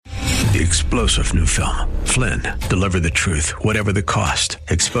the explosive new film, Flynn, Deliver the Truth, Whatever the Cost,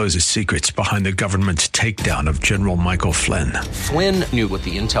 exposes secrets behind the government's takedown of General Michael Flynn. Flynn knew what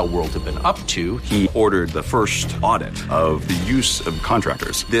the intel world had been up to. He ordered the first audit of the use of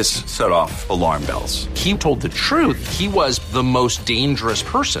contractors. This set off alarm bells. He told the truth. He was the most dangerous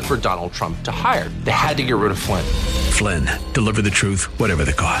person for Donald Trump to hire. They had to get rid of Flynn. Flynn, Deliver the Truth, Whatever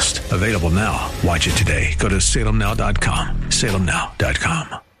the Cost. Available now. Watch it today. Go to salemnow.com.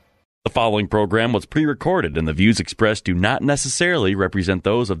 salemnow.com. The following program was pre-recorded, and the views expressed do not necessarily represent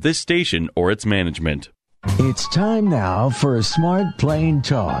those of this station or its management. It's time now for a smart, plain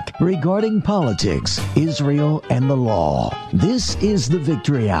talk regarding politics, Israel, and the law. This is the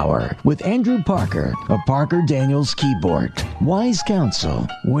Victory Hour with Andrew Parker of Parker Daniels Keyboard. Wise counsel,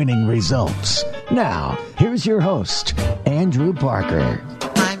 winning results. Now, here's your host, Andrew Parker.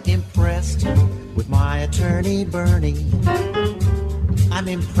 I'm impressed with my attorney, Bernie. I'm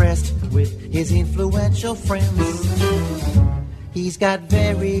impressed with his influential friends. He's got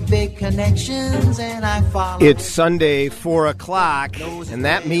very big connections, and I follow. It's Sunday, 4 o'clock, and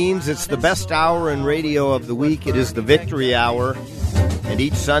that means it's the best hour in radio of the week. It is the Victory Hour, and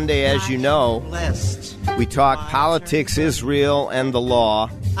each Sunday, as you know, we talk politics, Israel, and the law.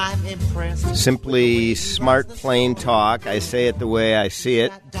 I'm impressed. Simply smart, plain talk. I say it the way I see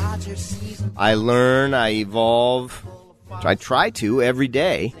it. I learn, I evolve. I try to every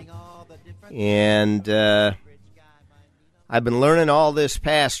day, and I've been learning all this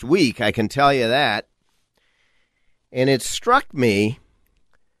past week, I can tell you that. And it struck me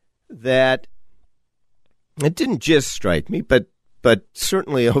that, it didn't just strike me, but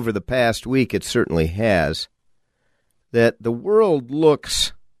certainly over the past week it certainly has, that the world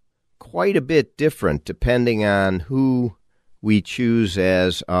looks quite a bit different depending on who we choose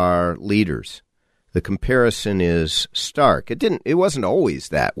as our leaders. The comparison is stark. It wasn't always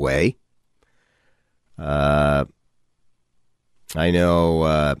that way. I know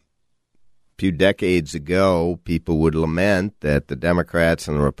a few decades ago, people would lament that the Democrats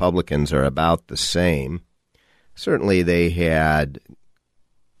and the Republicans are about the same. Certainly they had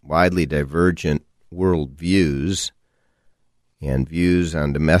widely divergent worldviews and views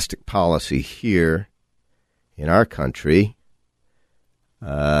on domestic policy here in our country.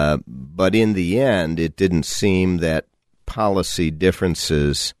 But in the end, it didn't seem that policy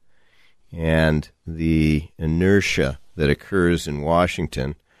differences and the inertia that occurs in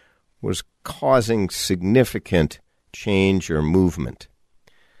Washington was causing significant change or movement.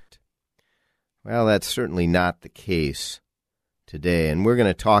 Well, that's certainly not the case today, and we're going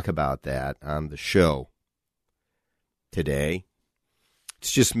to talk about that on the show today.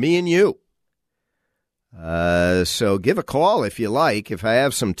 It's just me and you. So give a call if you like, if I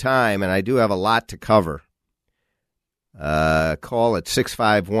have some time, and I do have a lot to cover. Call at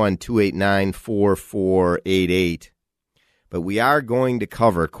 651-289-4488. But we are going to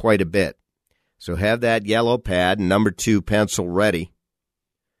cover quite a bit. So have that yellow pad and number 2 pencil ready.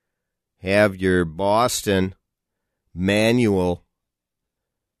 Have your Boston manual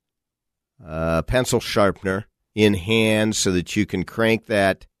pencil sharpener in hand so that you can crank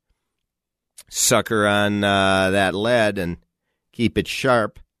that sucker on that lead and keep it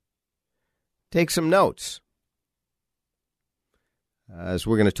sharp. Take some notes, as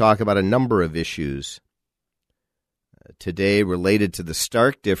we're going to talk about a number of issues today related to the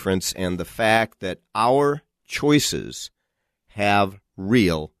stark difference and the fact that our choices have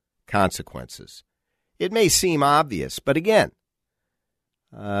real consequences. It may seem obvious, but again,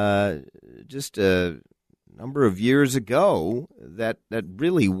 just a number of years ago, that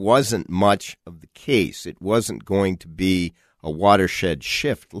really wasn't much of the case. It wasn't going to be a watershed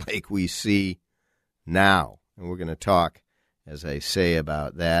shift like we see now. And we're going to talk, as I say,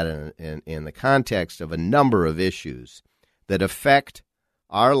 about that in the context of a number of issues that affect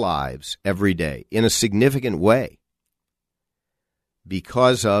our lives every day in a significant way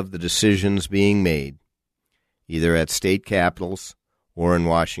because of the decisions being made either at state capitals or in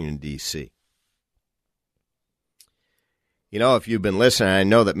Washington, D.C. You know, if you've been listening, I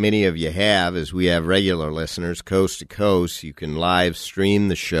know that many of you have, as we have regular listeners coast to coast. You can live stream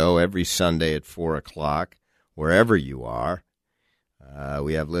the show every Sunday at 4 o'clock, wherever you are.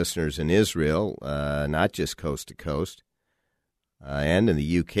 We have listeners in Israel, not just coast to coast, and in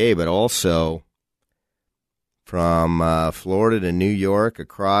the UK, but also from Florida to New York,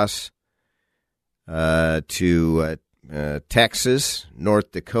 across to Texas,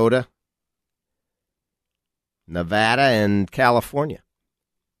 North Dakota, Nevada, and California.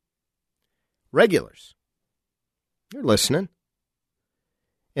 Regulars. You're listening.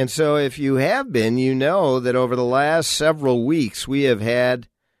 And so if you have been, you know that over the last several weeks we have had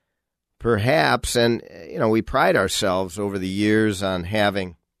perhaps, and we pride ourselves over the years on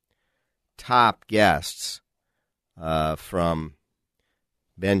having top guests, from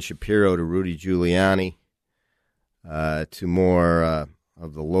Ben Shapiro to Rudy Giuliani, to more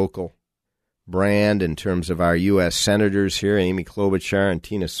of the local brand in terms of our U.S. senators here, Amy Klobuchar and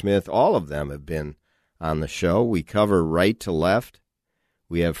Tina Smith. All of them have been on the show. We cover right to left.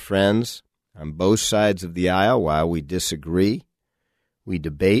 We have friends on both sides of the aisle. While we disagree, we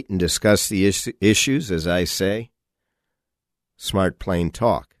debate and discuss the issues, as I say. Smart, plain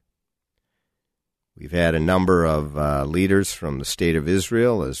talk. We've had a number of leaders from the State of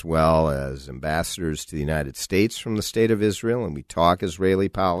Israel as well as ambassadors to the United States from the State of Israel, and we talk Israeli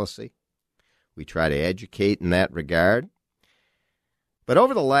policy. We try to educate in that regard. But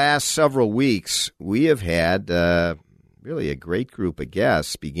over the last several weeks, we have had really a great group of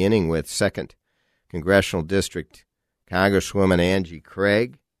guests, beginning with 2nd Congressional District Congresswoman Angie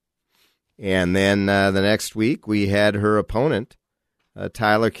Craig. And then the next week, we had her opponent,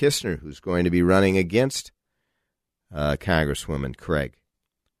 Tyler Kistner, who's going to be running against Congresswoman Craig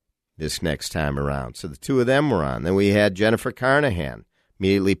this next time around. So the two of them were on. Then we had Jennifer Carnahan,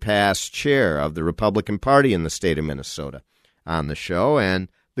 immediately past chair of the Republican Party in the state of Minnesota, on the show, and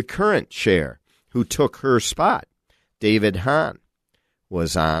the current chair who took her spot, David Hahn,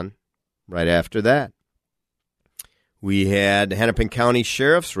 was on right after that. We had the Hennepin County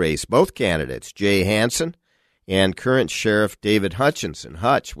Sheriff's race, both candidates, Jay Hansen and current Sheriff David Hutchinson.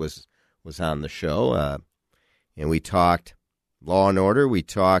 Hutch was on the show, and we talked law and order. We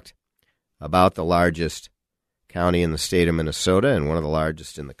talked about the largest county in the state of Minnesota and one of the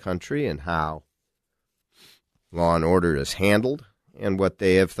largest in the country, and how law and order is handled and what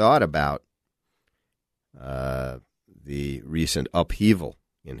they have thought about the recent upheaval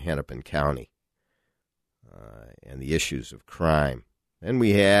in Hennepin County and the issues of crime. Then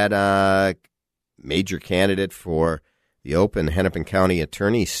we had a major candidate for the open Hennepin County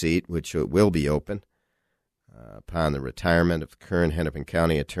attorney seat, which will be open upon the retirement of the current Hennepin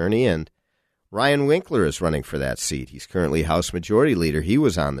County attorney, and Ryan Winkler is running for that seat. He's currently House Majority Leader. He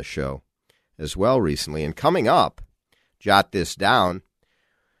was on the show as well recently. And coming up, jot this down,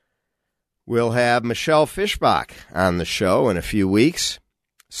 we'll have Michelle Fischbach on the show in a few weeks.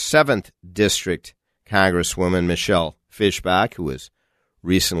 7th District Congresswoman Michelle Fischbach, who was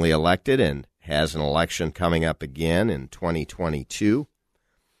recently elected and has an election coming up again in 2022.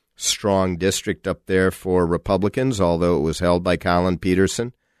 Strong district up there for Republicans, although it was held by Colin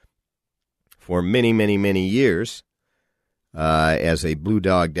Peterson for many, many, many years as a Blue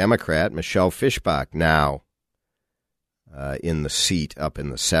Dog Democrat. Michelle Fischbach now in the seat up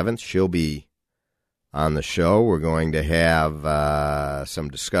in the 7th. She'll be on the show. We're going to have some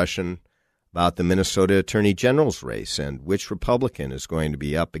discussion about the Minnesota Attorney General's race and which Republican is going to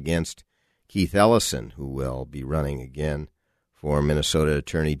be up against Keith Ellison, who will be running again for Minnesota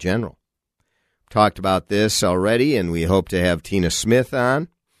Attorney General. Talked about this already, and we hope to have Tina Smith on,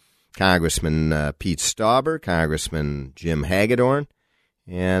 Congressman Pete Stauber, Congressman Jim Hagedorn,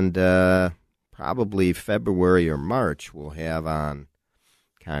 and probably February or March we'll have on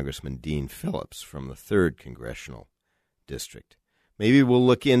Congressman Dean Phillips from the 3rd Congressional District. Maybe we'll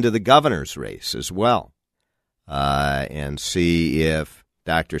look into the governor's race as well and see if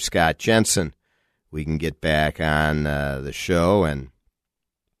Dr. Scott Jensen, we can get back on the show, and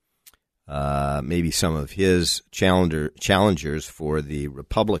maybe some of his challengers for the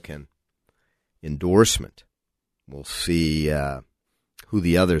Republican endorsement. We'll see who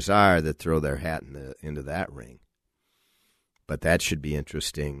the others are that throw their hat into that ring. But that should be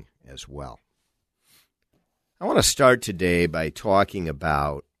interesting as well. I want to start today by talking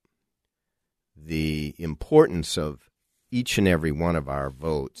about the importance of each and every one of our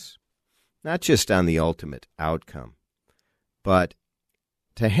votes, not just on the ultimate outcome, but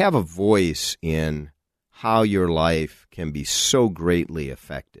to have a voice in how your life can be so greatly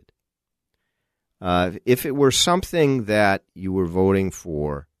affected. If it were something that you were voting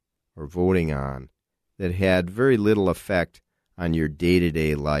for or voting on that had very little effect on your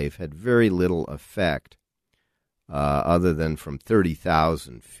day-to-day life, had very little effect other than from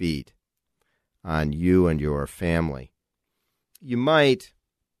 30,000 feet on you and your family, you might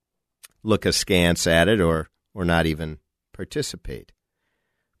look askance at it or not even participate.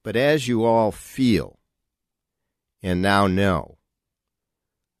 But as you all feel and now know,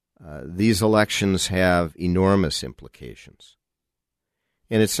 these elections have enormous implications.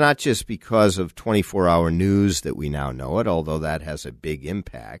 And it's not just because of 24-hour news that we now know it, although that has a big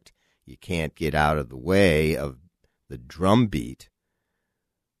impact. You can't get out of the way of the drumbeat,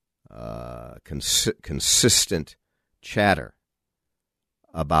 consistent chatter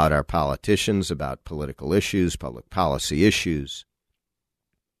about our politicians, about political issues, public policy issues.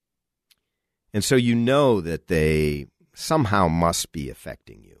 And so you know that they somehow must be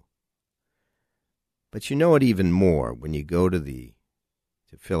affecting you. But you know it even more when you go to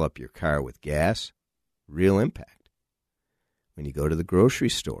fill up your car with gas, real impact. When you go to the grocery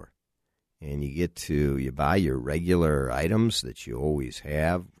store and you buy your regular items that you always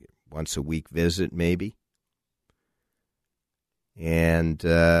have, once a week visit maybe. And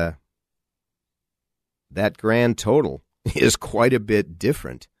that grand total is quite a bit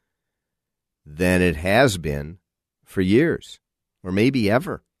different than it has been for years, or maybe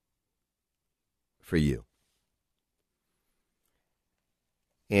ever for you.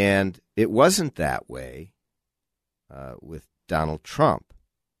 And it wasn't that way with Donald Trump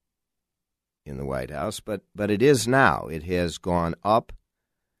in the White House, but it is now. It has gone up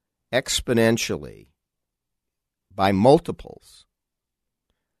exponentially by multiples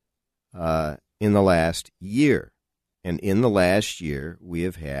in the last year. And in the last year, we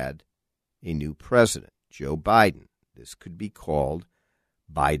have had a new president, Joe Biden. This could be called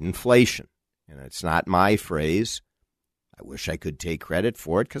Bidenflation. And it's not my phrase. I wish I could take credit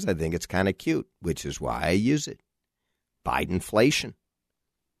for it because I think it's kind of cute, which is why I use it. Bidenflation.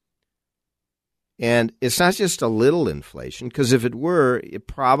 And it's not just a little inflation, because if it were,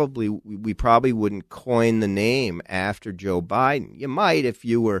 we probably wouldn't coin the name after Joe Biden. You might if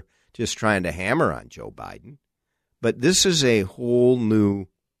you were just trying to hammer on Joe Biden. But this is a whole new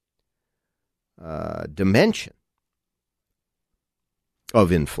dimension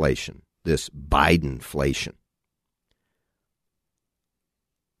of inflation, this Bidenflation.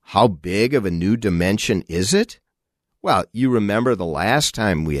 How big of a new dimension is it? Well, you remember the last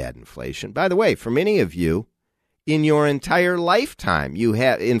time we had inflation. By the way, for many of you, in your entire lifetime,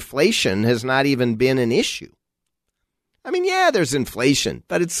 inflation has not even been an issue. I mean, yeah, there's inflation,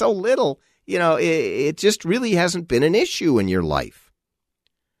 but it's so little, it just really hasn't been an issue in your life.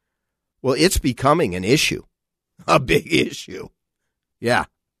 Well, it's becoming an issue, a big issue. Yeah.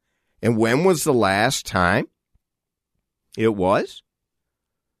 And when was the last time? It was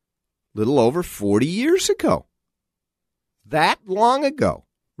a little over 40 years ago. That long ago.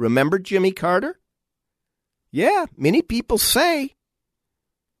 Remember Jimmy Carter? Yeah, many people say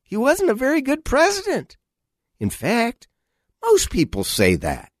he wasn't a very good president. In fact, most people say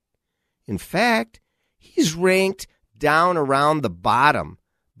that. In fact, he's ranked down around the bottom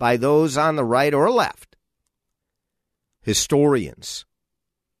by those on the right or left. Historians,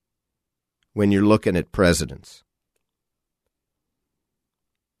 when you're looking at presidents.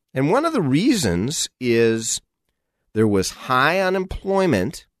 And one of the reasons is there was high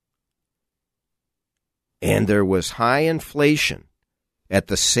unemployment and there was high inflation at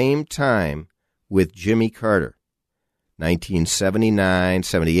the same time with Jimmy Carter. 1979,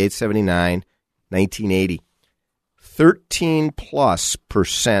 78, 79, 1980.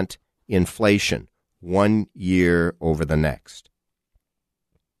 13+% inflation 1 year over the next.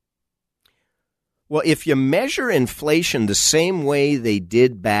 Well, if you measure inflation the same way they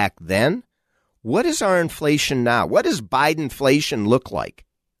did back then, what is our inflation now? What does Bidenflation look like?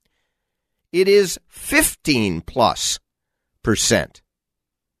 It is 15+%.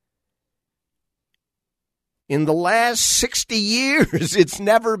 In the last 60 years, it's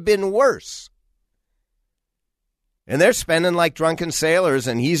never been worse. And they're spending like drunken sailors,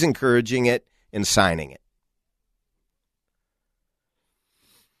 and he's encouraging it and signing it.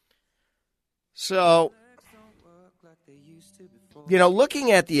 So,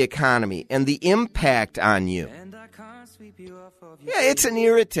 looking at the economy and the impact on you, yeah, it's an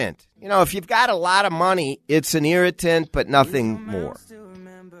irritant. If you've got a lot of money, it's an irritant, but nothing more.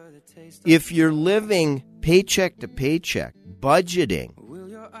 If you're living paycheck to paycheck, budgeting,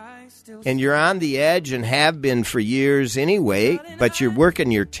 and you're on the edge and have been for years anyway, but you're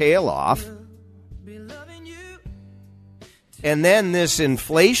working your tail off, and then this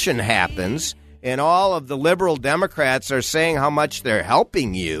inflation happens, and all of the liberal Democrats are saying how much they're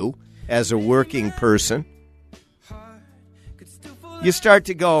helping you as a working person, you start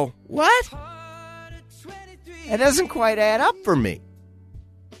to go, what? That doesn't quite add up for me.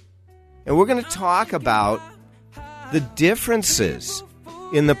 And we're going to talk about the differences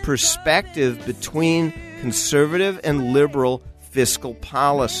in the perspective between conservative and liberal fiscal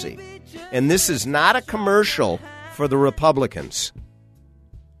policy. And this is not a commercial for the Republicans.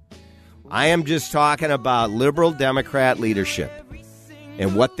 I am just talking about liberal Democrat leadership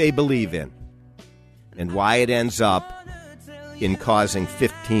and what they believe in and why it ends up in causing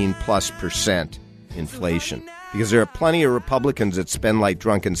 15+% inflation. Because there are plenty of Republicans that spend like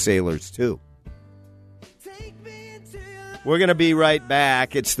drunken sailors, too. We're going to be right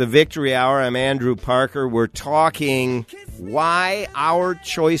back. It's the Victory Hour. I'm Andrew Parker. We're talking why our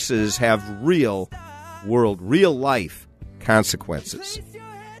choices have real life consequences.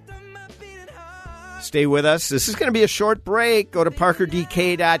 Stay with us. This is going to be a short break. Go to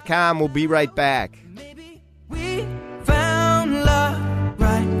parkerdk.com. We'll be right back. We found love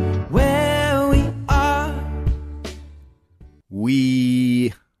right where we are.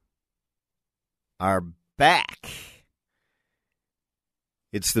 We are back.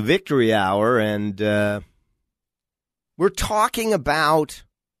 It's the Victory Hour, and we're talking about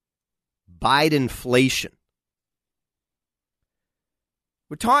Bidenflation.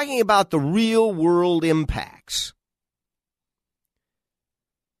 We're talking about the real-world impacts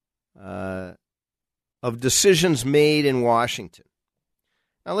of decisions made in Washington.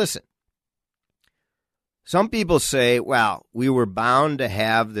 Now, listen. Some people say, well, we were bound to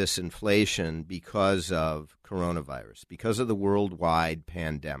have this inflation because of coronavirus, because of the worldwide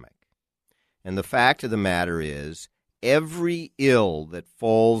pandemic. And the fact of the matter is, every ill that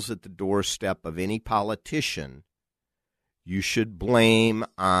falls at the doorstep of any politician, you should blame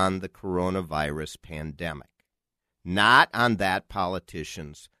on the coronavirus pandemic, not on that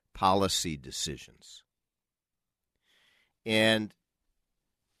politician's policy decisions. And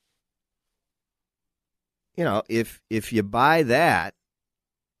you know, if you buy that,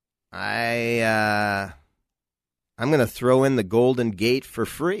 I'm going to throw in the Golden Gate for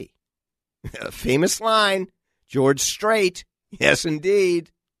free. A famous line, George Strait. Yes,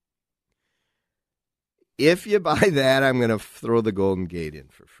 indeed. If you buy that, I'm going to throw the Golden Gate in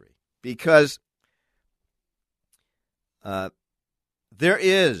for free. Because there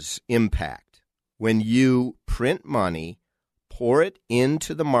is impact when you print money, pour it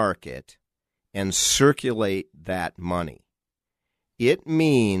into the market, and circulate that money. It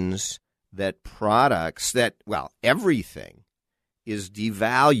means that products everything is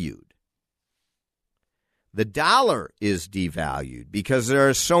devalued. The dollar is devalued because there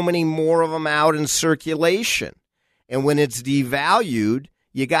are so many more of them out in circulation. And when it's devalued,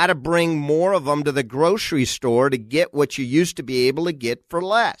 you got to bring more of them to the grocery store to get what you used to be able to get for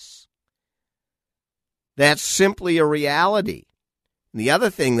less. That's simply a reality. The other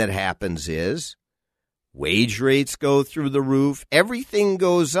thing that happens is wage rates go through the roof. Everything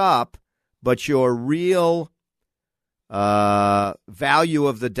goes up, but your real value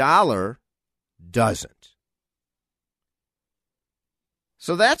of the dollar doesn't.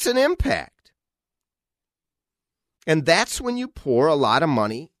 So that's an impact. And that's when you pour a lot of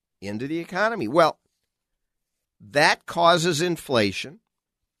money into the economy. Well, that causes inflation.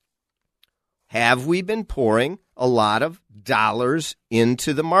 Have we been pouring a lot of dollars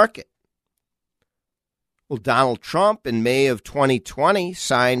into the market? Well, Donald Trump in May of 2020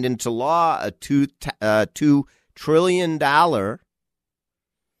 signed into law a $2 trillion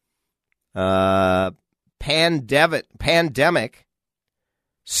pandemic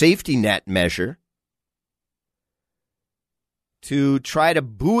safety net measure to try to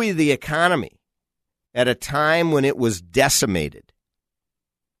buoy the economy at a time when it was decimated.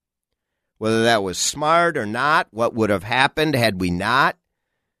 Whether that was smart or not, what would have happened had we not,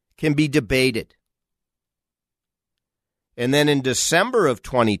 can be debated. And then in December of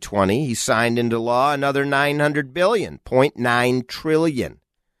 2020, he signed into law another $900 billion, $0.9 trillion.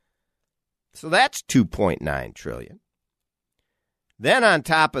 So that's $2.9 trillion. Then on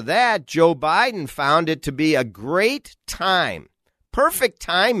top of that, Joe Biden found it to be a great time, perfect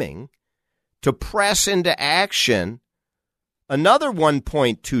timing, to press into action another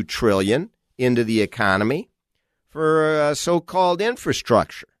 $1.2 trillion into the economy for so-called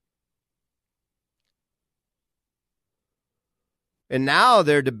infrastructure. And now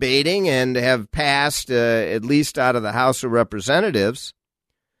they're debating and have passed, at least out of the House of Representatives,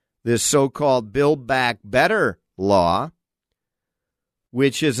 this so-called Build Back Better law,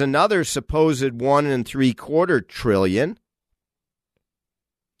 which is another supposed $1.75 trillion.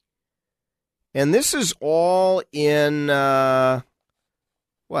 And this is all in, a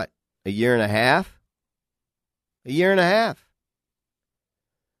year and a half? A year and a half.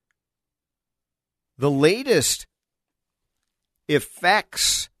 The latest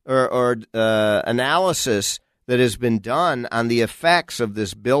effects or analysis that has been done on the effects of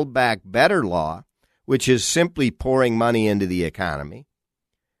this Build Back Better law, which is simply pouring money into the economy,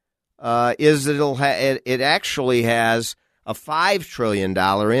 is that it actually has a $5 trillion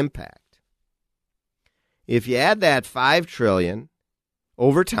impact. If you add that $5 trillion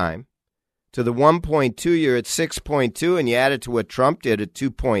over time to the 1.2, you're at 6.2, and you add it to what Trump did at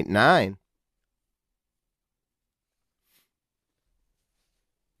 2.9.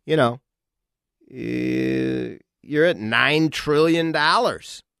 You know, you're at $9 trillion.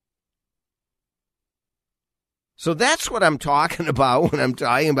 So that's what I'm talking about when I'm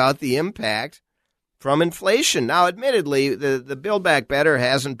talking about the impact from inflation. Now, admittedly, the Build Back Better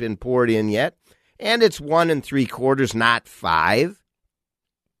hasn't been poured in yet, and it's 1 3/4, not 5.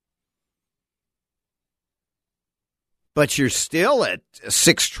 But you're still at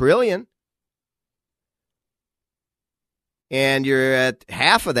 $6 trillion. And you're at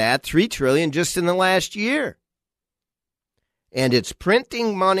half of that, $3 trillion, just in the last year. And it's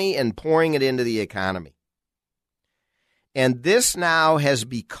printing money and pouring it into the economy. And this now has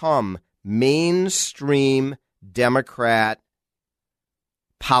become mainstream Democrat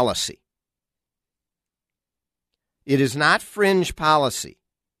policy. It is not fringe policy.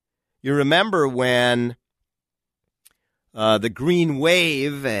 You remember when the Green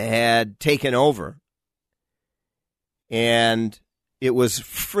Wave had taken over, and it was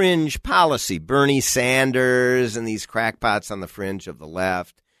fringe policy. Bernie Sanders and these crackpots on the fringe of the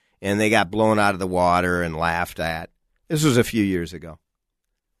left, and they got blown out of the water and laughed at. This was a few years ago.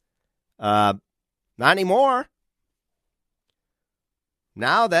 Not anymore.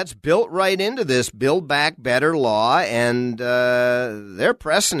 Now that's built right into this Build Back Better law, and they're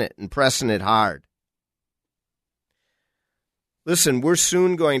pressing it and pressing it hard. Listen, we're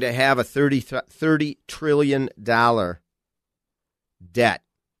soon going to have a $30 trillion debt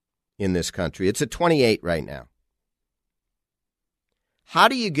in this country. It's at 28 right now. How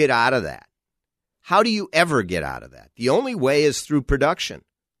do you get out of that? How do you ever get out of that? The only way is through production.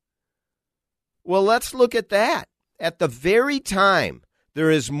 Well, let's look at that. At the very time there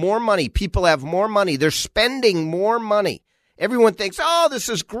is more money, people have more money, they're spending more money. Everyone thinks, oh, this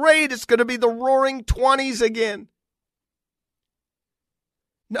is great. It's going to be the roaring 20s again.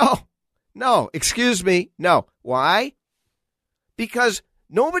 No, excuse me, no. Why? Because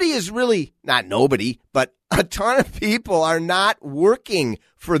nobody is really, not nobody, but a ton of people are not working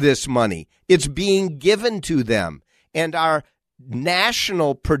for this money. It's being given to them. And our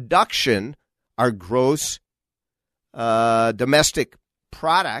national production, our gross domestic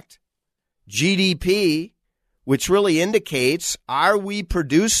product, GDP, which really indicates, are we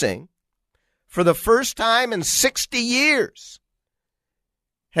producing, for the first time in 60 years,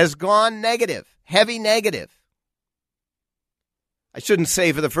 has gone negative, heavy negative. I shouldn't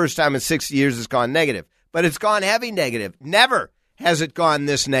say for the first time in 60 years it's gone negative, but it's gone heavy negative. Never has it gone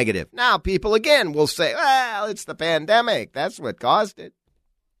this negative. Now, people again will say, well, it's the pandemic. That's what caused it.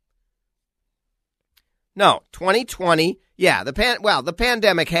 No, 2020, yeah, the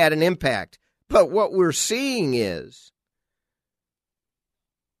pandemic had an impact. But what we're seeing is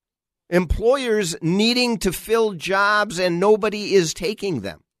employers needing to fill jobs and nobody is taking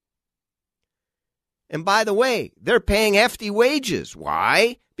them. And by the way, they're paying hefty wages.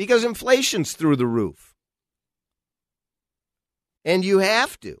 Why? Because inflation's through the roof. And you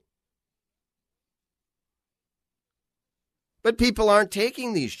have to. But people aren't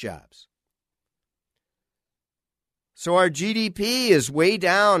taking these jobs. So our GDP is way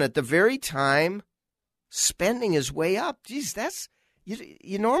down at the very time spending is way up. Geez, that's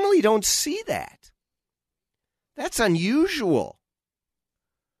you normally don't see that. That's unusual.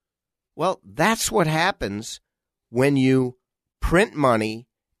 Well, that's what happens when you print money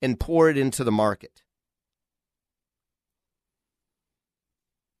and pour it into the market.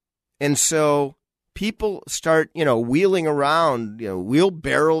 And so people start, wheeling around,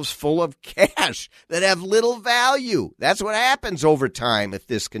 wheelbarrows full of cash that have little value. That's what happens over time if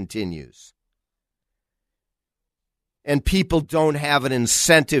this continues. And people don't have an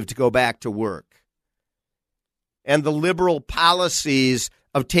incentive to go back to work. And the liberal policies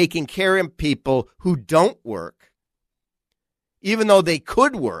of taking care of people who don't work, even though they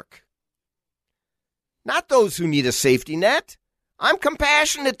could work, not those who need a safety net. I'm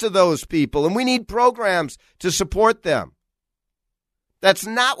compassionate to those people, and we need programs to support them. That's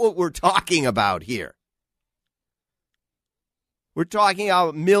not what we're talking about here. We're talking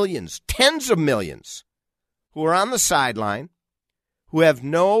about millions, tens of millions, who are on the sideline, who have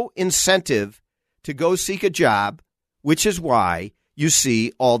no incentive to go seek a job, which is why you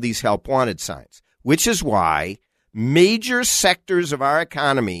see all these help wanted signs, which is why major sectors of our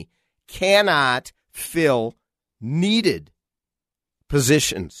economy cannot fill needed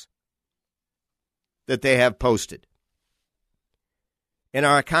positions that they have posted. And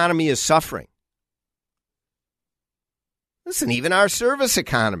our economy is suffering. Listen, even our service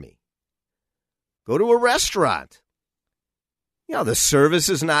economy. Go to a restaurant. The service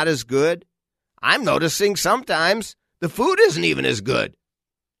is not as good. I'm noticing sometimes the food isn't even as good.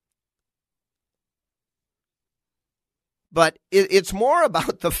 But it's more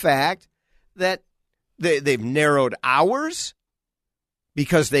about the fact that They've narrowed hours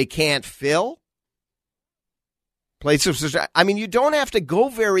because they can't fill places. I mean, you don't have to go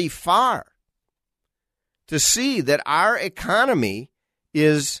very far to see that our economy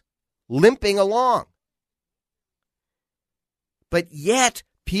is limping along. But yet,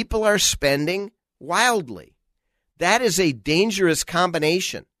 people are spending wildly. That is a dangerous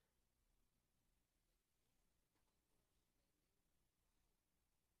combination.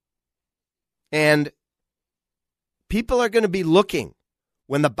 And people are going to be looking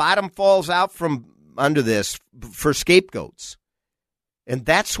when the bottom falls out from under this for scapegoats. And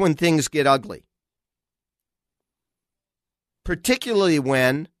that's when things get ugly. Particularly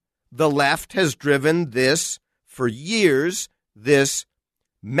when the left has driven this for years, this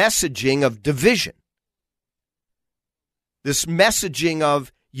messaging of division. This messaging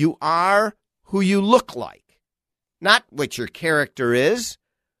of you are who you look like, not what your character is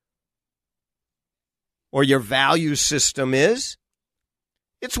or your value system is.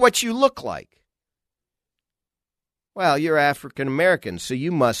 It's what you look like. Well, you're African American, so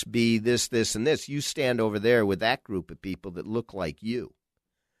you must be this, this, and this. You stand over there with that group of people that look like you.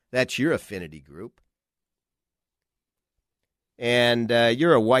 That's your affinity group. And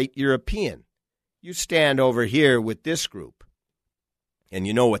you're a white European. You stand over here with this group. And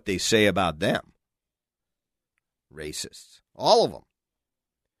you know what they say about them. Racists. All of them.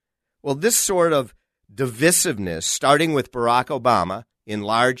 Well, this sort of divisiveness, starting with Barack Obama, in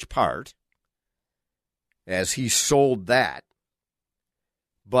large part, as he sold that,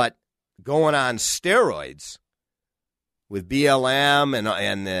 but going on steroids with BLM and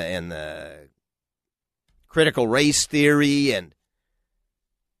the critical race theory and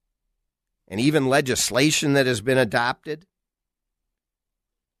even legislation that has been adopted.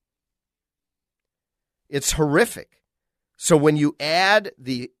 It's horrific. So when you add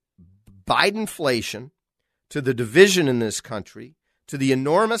the Bidenflation to the division in this country, to the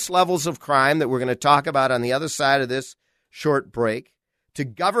enormous levels of crime that we're going to talk about on the other side of this short break, to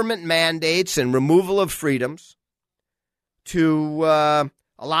government mandates and removal of freedoms, to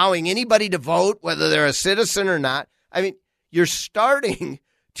allowing anybody to vote, whether they're a citizen or not. I mean, you're starting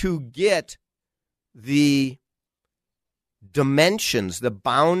to get the dimensions, the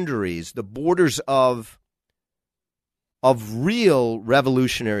boundaries, the borders of real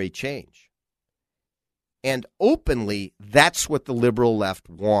revolutionary change. And openly, that's what the liberal left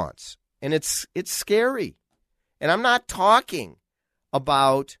wants. And it's scary. And I'm not talking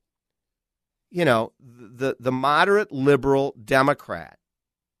about, the moderate liberal Democrat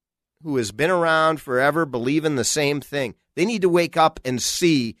who has been around forever, believing the same thing. They need to wake up and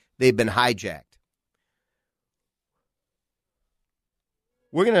see they've been hijacked.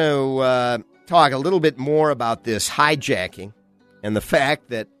 We're going to talk a little bit more about this hijacking and the fact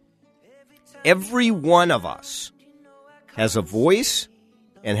that every one of us has a voice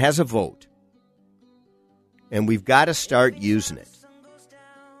and has a vote. And we've got to start using it.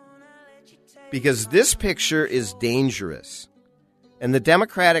 Because this picture is dangerous. And the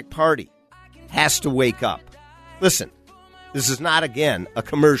Democratic Party has to wake up. Listen, this is not, again, a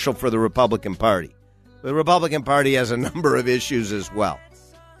commercial for the Republican Party. The Republican Party has a number of issues as well.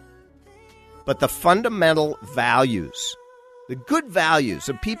 But the fundamental values, the good values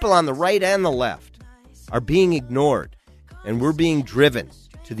of people on the right and the left are being ignored. And we're being driven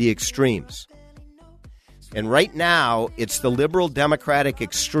to the extremes. And right now, it's the liberal Democratic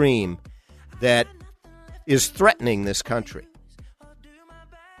extreme that is threatening this country.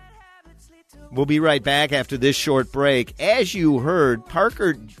 We'll be right back after this short break. As you heard,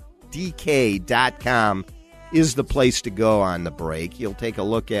 ParkerDK.com is the place to go on the break. You'll take a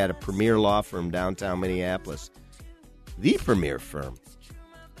look at a premier law firm downtown Minneapolis. The premier firm.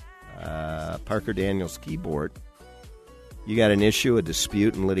 Parker Daniels Keyboard. You got an issue, a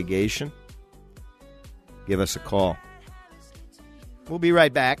dispute, and litigation? Give us a call. We'll be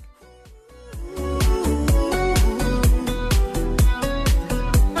right back.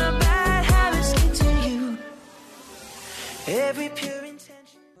 Every pure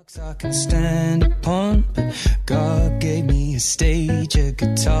intention I can stand upon, but God gave me a stage, a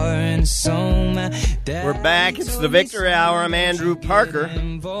guitar, and a song. We're back. It's the Victory Hour. I'm Andrew Parker.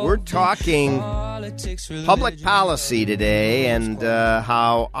 We're talking public policy today and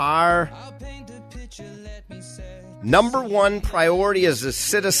how our number one priority as a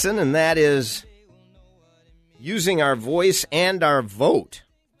citizen, and that is using our voice and our vote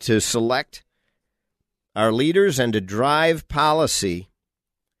to select our leaders and to drive policy,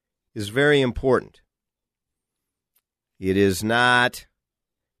 is very important. It is not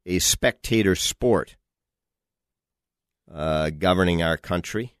a spectator sport governing our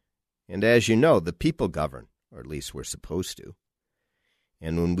country, And as you know, the people govern, or at least we're supposed to.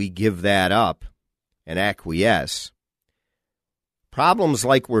 And when we give that up and acquiesce, problems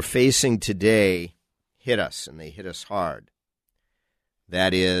like we're facing today hit us, and they hit us hard.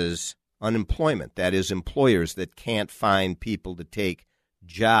 That is unemployment. That is employers that can't find people to take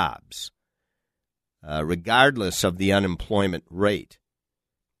jobs, regardless of the unemployment rate.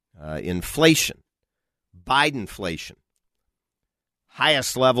 Inflation, Bidenflation,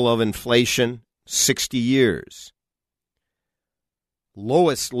 highest level of inflation, 60 years.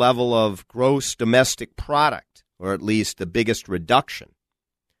 Lowest level of gross domestic product, or at least the biggest reduction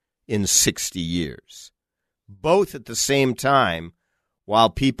in 60 years. Both at the same time while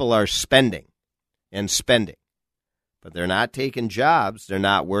people are spending and spending. But they're not taking jobs, they're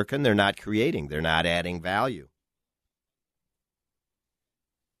not working, they're not creating, they're not adding value.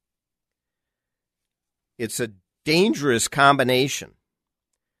 It's a dangerous combination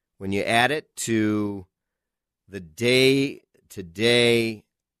when you add it to the day-to-day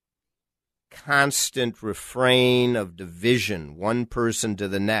constant refrain of division, one person to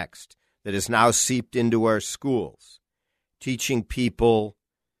the next, that has now seeped into our schools, teaching people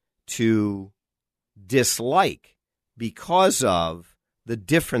to dislike because of the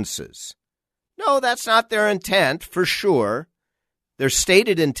differences. No, that's not their intent, for sure. Their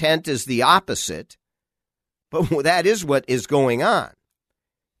stated intent is the opposite, but that is what is going on,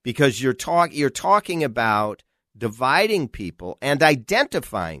 because you're talking about dividing people and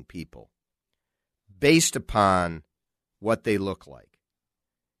identifying people based upon what they look like.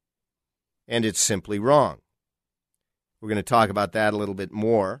 And it's simply wrong. We're going to talk about that a little bit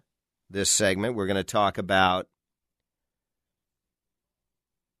more this segment. We're going to talk about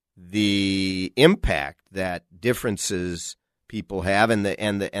the impact that differences people have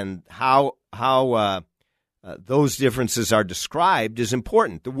and how those differences are described is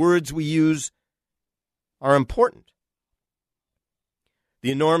important. The words we use are important.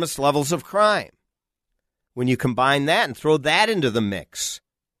 The enormous levels of crime. When you combine that and throw that into the mix,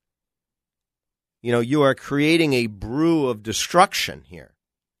 you are creating a brew of destruction here.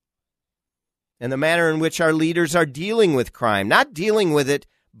 And the manner in which our leaders are dealing with crime, not dealing with it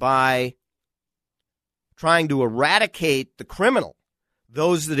by trying to eradicate the criminal,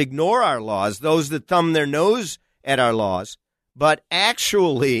 those that ignore our laws, those that thumb their nose at our laws, but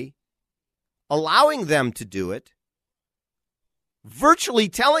actually allowing them to do it, virtually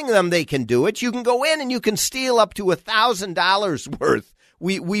telling them they can do it. You can go in and you can steal up to $1,000 worth.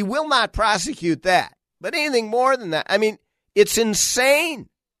 We will not prosecute that. But anything more than that, it's insane.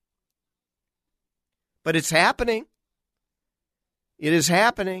 But it's happening. It is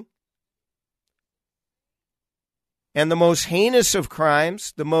happening. And the most heinous of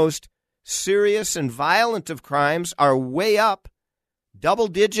crimes, the most serious and violent of crimes are way up, double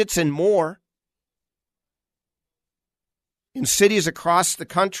digits and more, in cities across the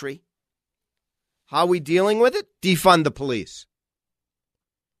country. How are we dealing with it? Defund the police.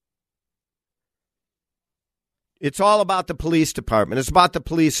 It's all about the police department. It's about the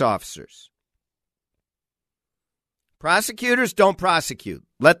police officers. Prosecutors don't prosecute.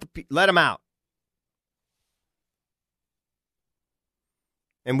 Let them out.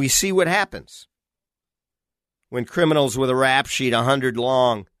 And we see what happens when criminals with a rap sheet 100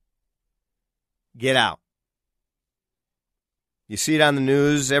 long get out. You see it on the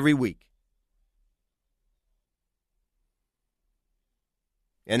news every week.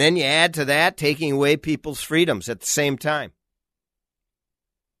 And then you add to that taking away people's freedoms at the same time.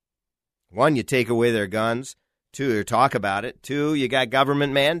 One, you take away their guns. Two, you talk about it. Two, you got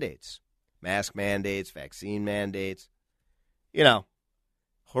government mandates, mask mandates, vaccine mandates.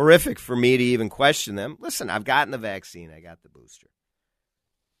 Horrific for me to even question them. Listen, I've gotten the vaccine. I got the booster.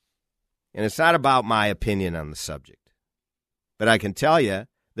 And it's not about my opinion on the subject. But I can tell you,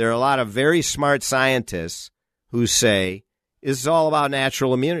 there are a lot of very smart scientists who say this is all about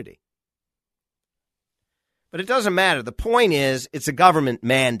natural immunity. But it doesn't matter. The point is, it's a government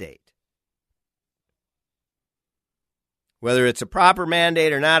mandate. Whether it's a proper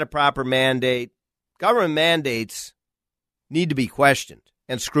mandate or not a proper mandate, government mandates need to be questioned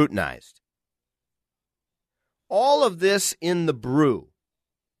and scrutinized. All of this in the brew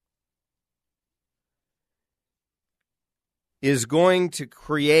is going to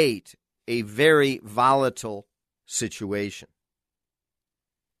create a very volatile situation.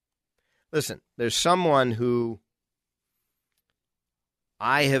 Listen, there's someone who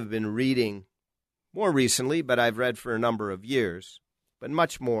I have been reading more recently, but I've read for a number of years, but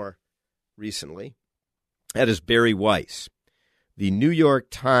much more recently. That is Barry Weiss. The New York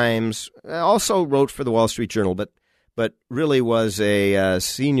Times also wrote for the Wall Street Journal, but but really was a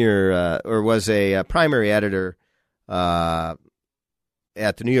was a primary editor at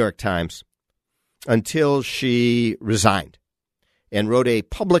the New York Times until she resigned and wrote a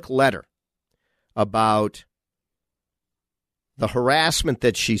public letter about the harassment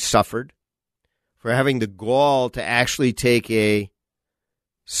that she suffered for having the gall to actually take a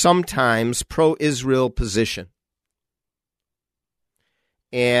sometimes pro-Israel position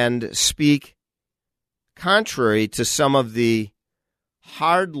and speak contrary to some of the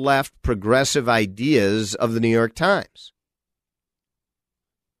hard left progressive ideas of the New York Times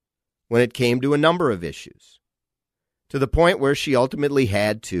when it came to a number of issues, to the point where she ultimately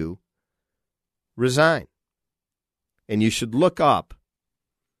had to resign. And you should look up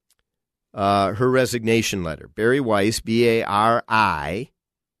her resignation letter. Bari Weiss,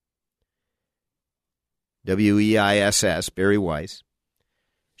 B-A-R-I-W-E-I-S-S, Bari Weiss.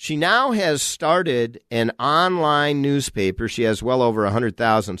 She now has started an online newspaper. She has well over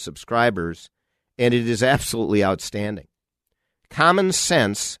 100,000 subscribers, and it is absolutely outstanding. Common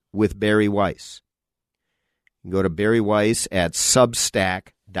Sense with Bari Weiss. You can go to Bari Weiss at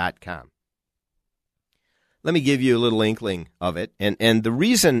Substack.com. Let me give you a little inkling of it. And the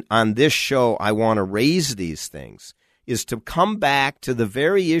reason on this show I want to raise these things is to come back to the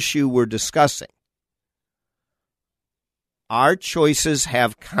very issue we're discussing. Our choices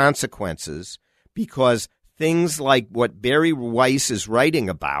have consequences because things like what Bari Weiss is writing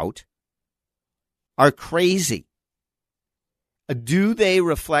about are crazy. Do they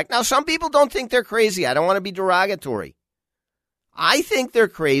reflect? Now, some people don't think they're crazy. I don't want to be derogatory. I think they're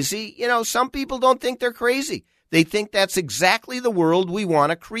crazy. You know, some people don't think they're crazy. They think that's exactly the world we want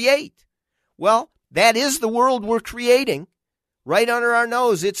to create. Well, that is the world we're creating. Right under our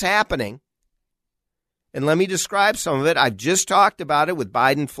nose, it's happening. And let me describe some of it. I've just talked about it with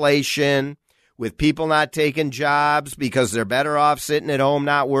Bidenflation, with people not taking jobs because they're better off sitting at home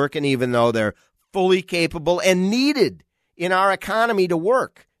not working, even though they're fully capable and needed in our economy to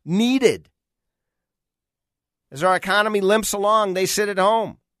work. Needed. As our economy limps along, they sit at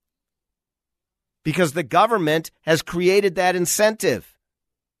home because the government has created that incentive.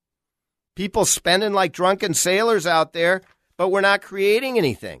 People spending like drunken sailors out there, but we're not creating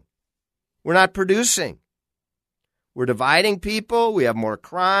anything. We're not producing. We're dividing people. We have more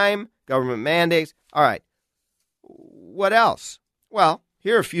crime, government mandates. All right. What else? Well,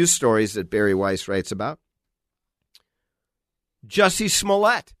 here are a few stories that Bari Weiss writes about. Jussie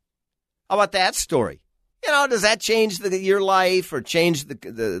Smollett. How about that story? You know, does that change your life or change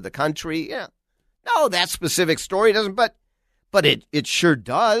the country? Yeah. No, that specific story doesn't, but it sure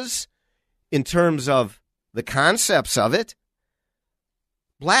does in terms of the concepts of it.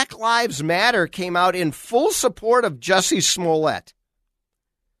 Black Lives Matter came out in full support of Jussie Smollett,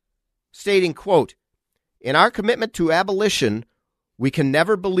 stating, quote, "In our commitment to abolition, we can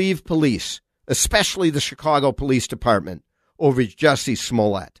never believe police, especially the Chicago Police Department, over Jussie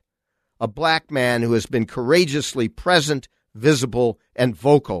Smollett, a black man who has been courageously present, visible, and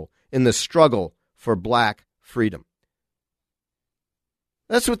vocal in the struggle for black freedom."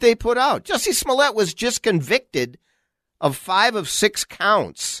 That's what they put out. Jussie Smollett was just convicted of 5 of 6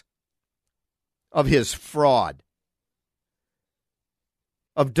 counts of his fraud,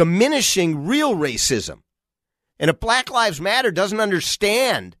 of diminishing real racism. And if Black Lives Matter doesn't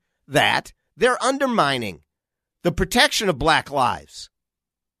understand that, they're undermining the protection of black lives.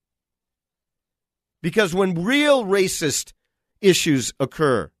 Because when real racist issues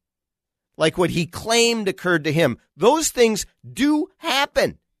occur, like what he claimed occurred to him, those things do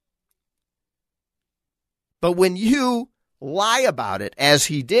happen. But when you lie about it, as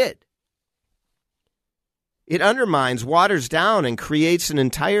he did, it undermines, waters down, and creates an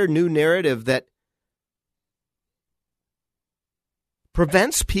entire new narrative that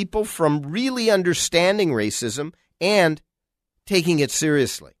prevents people from really understanding racism and taking it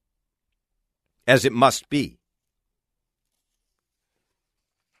seriously, as it must be.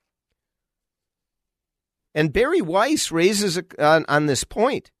 And Bari Weiss raises on this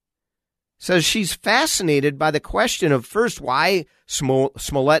point, says she's fascinated by the question of, first, why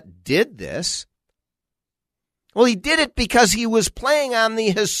Smollett did this. Well, he did it because he was playing on the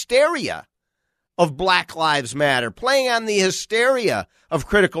hysteria of Black Lives Matter, playing on the hysteria of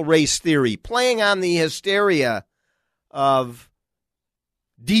critical race theory, playing on the hysteria of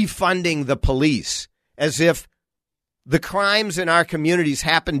defunding the police, as if the crimes in our communities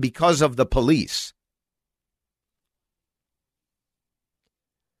happen because of the police.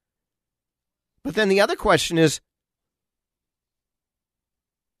 But then the other question is,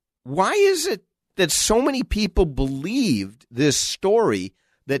 why is it that so many people believed this story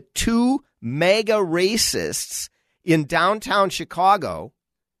that 2 mega racists in downtown Chicago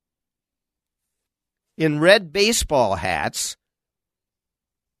in red baseball hats,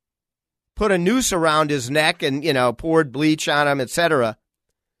 put a noose around his neck and, poured bleach on him, etc.,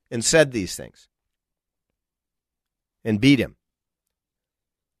 and said these things and beat him.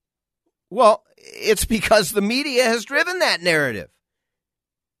 Well, it's because the media has driven that narrative.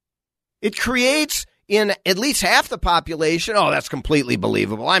 It creates in at least half the population, oh, that's completely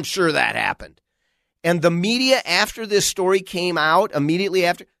believable. I'm sure that happened. And the media, after this story came out, immediately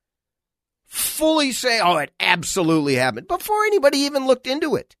after, fully say, oh, it absolutely happened, before anybody even looked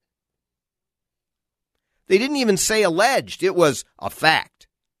into it. They didn't even say alleged. It was a fact.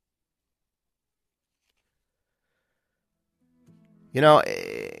 Listen,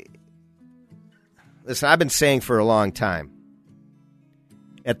 I've been saying for a long time,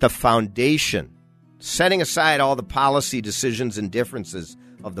 at the foundation, setting aside all the policy decisions and differences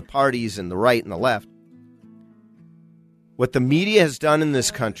of the parties and the right and the left, what the media has done in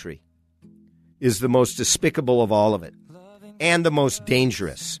this country is the most despicable of all of it, and the most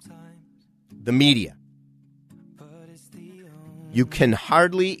dangerous. The media. You can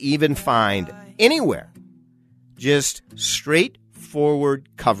hardly even find anywhere just straightforward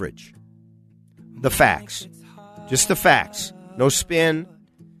coverage. The facts. Just the facts. No spin.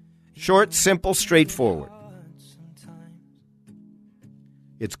 Short, simple, straightforward.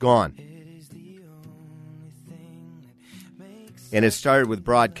 It's gone. And it started with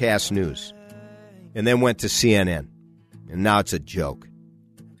broadcast news. And then went to CNN. And now it's a joke.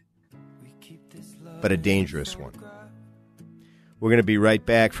 But a dangerous one. We're going to be right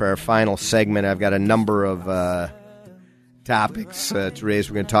back for our final segment. I've got a number of topics to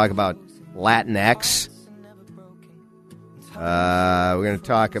raise. We're going to talk about Latinx. We're going to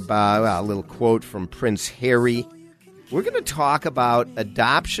talk about a little quote from Prince Harry. We're going to talk about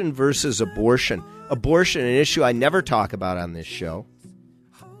adoption versus abortion. Abortion, an issue I never talk about on this show.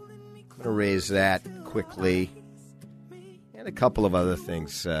 I'm going to raise that quickly. And a couple of other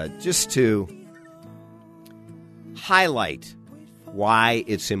things just to highlight why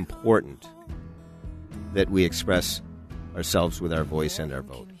it's important that we express ourselves with our voice and our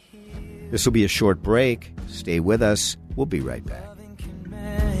vote. This will be a short break. Stay with us. We'll be right back.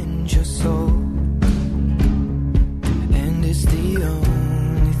 And it's the only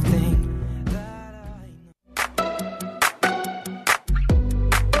thing that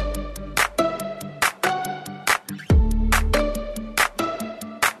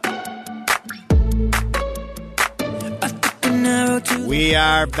I know. We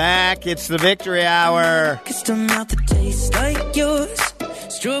are back. It's the Victory Hour.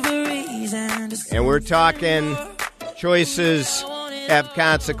 And we're talking choices have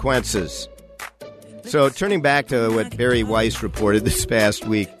consequences. So turning back to what Barry Weiss reported this past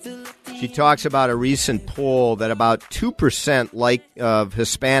week, she talks about a recent poll that about 2% of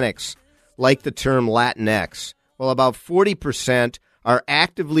Hispanics like the term Latinx, while about 40% are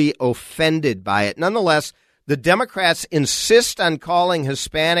actively offended by it. Nonetheless, the Democrats insist on calling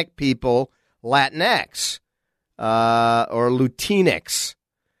Hispanic people Latinx or Latinx,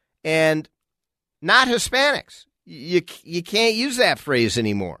 and not Hispanics. You can't use that phrase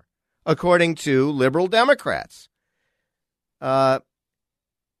anymore, according to liberal Democrats.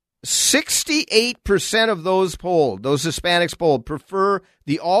 68% of those polled, those Hispanics polled, prefer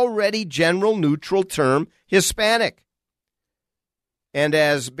the already general neutral term Hispanic. And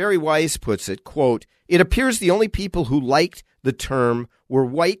as Barry Weiss puts it, quote, it appears the only people who liked the term were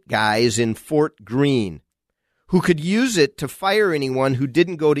white guys in Fort Greene who could use it to fire anyone who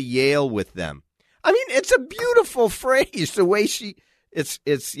didn't go to Yale with them. I mean, it's a beautiful phrase, the way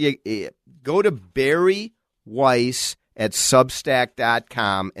go to Barry Weiss at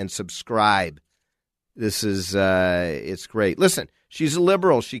Substack.com and subscribe. This is, it's great. Listen, she's a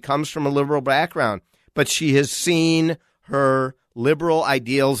liberal. She comes from a liberal background, but she has seen her liberal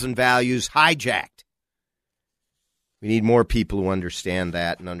ideals and values hijacked. We need more people who understand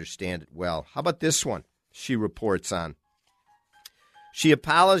that and understand it well. How about this one she reports on? She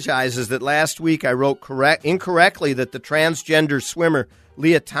apologizes that last week I wrote incorrectly that the transgender swimmer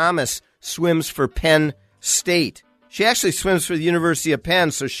Leah Thomas swims for Penn State. She actually swims for the University of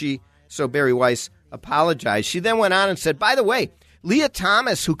Penn, so Barry Weiss apologized. She then went on and said, by the way, Leah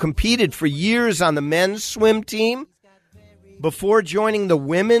Thomas, who competed for years on the men's swim team, before joining the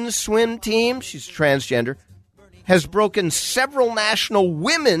women's swim team, she's transgender, has broken several national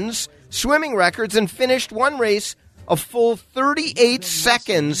women's swimming records and finished one race a full 38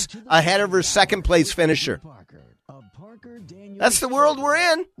 seconds ahead of her second-place finisher. That's the world we're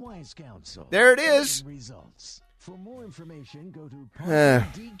in. There it is. For more information, go to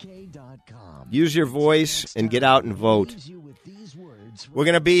ParkerDK.com. Use your voice and get out and vote. We're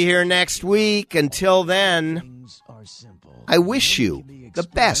going to be here next week. Until then, I wish you the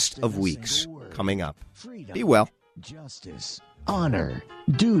best of weeks coming up. Be well. Justice, honor,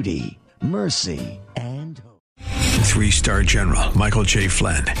 duty, mercy, and hope. 3-star General Michael J.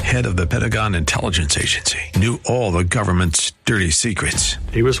 Flynn, head of the Pentagon Intelligence Agency, knew all the government's dirty secrets.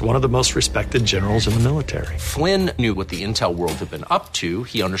 He was one of the most respected generals in the military. Flynn knew what the intel world had been up to.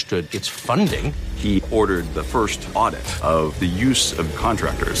 He understood its funding. He ordered the first audit of the use of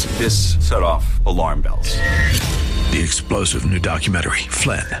contractors. This set off alarm bells. The explosive new documentary,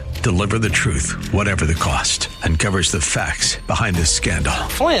 Flynn, Deliver the Truth, Whatever the Cost, uncovers the facts behind this scandal.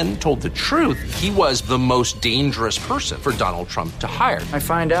 Flynn told the truth. He was the most dangerous person for Donald Trump to hire. I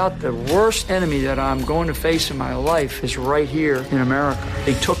find out the worst enemy that I'm going to face in my life is right here in America.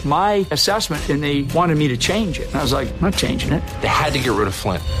 They took my assessment and they wanted me to change it. And I was like, I'm not changing it. They had to get rid of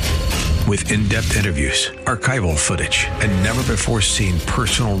Flynn. With in-depth interviews, archival footage, and never-before-seen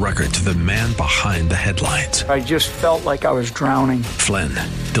personal records of the man behind the headlines. I just felt like I was drowning. Flynn,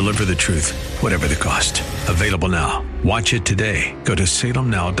 Deliver the Truth, Whatever the Cost. Available now. Watch it today. Go to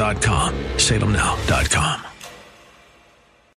salemnow.com. salemnow.com.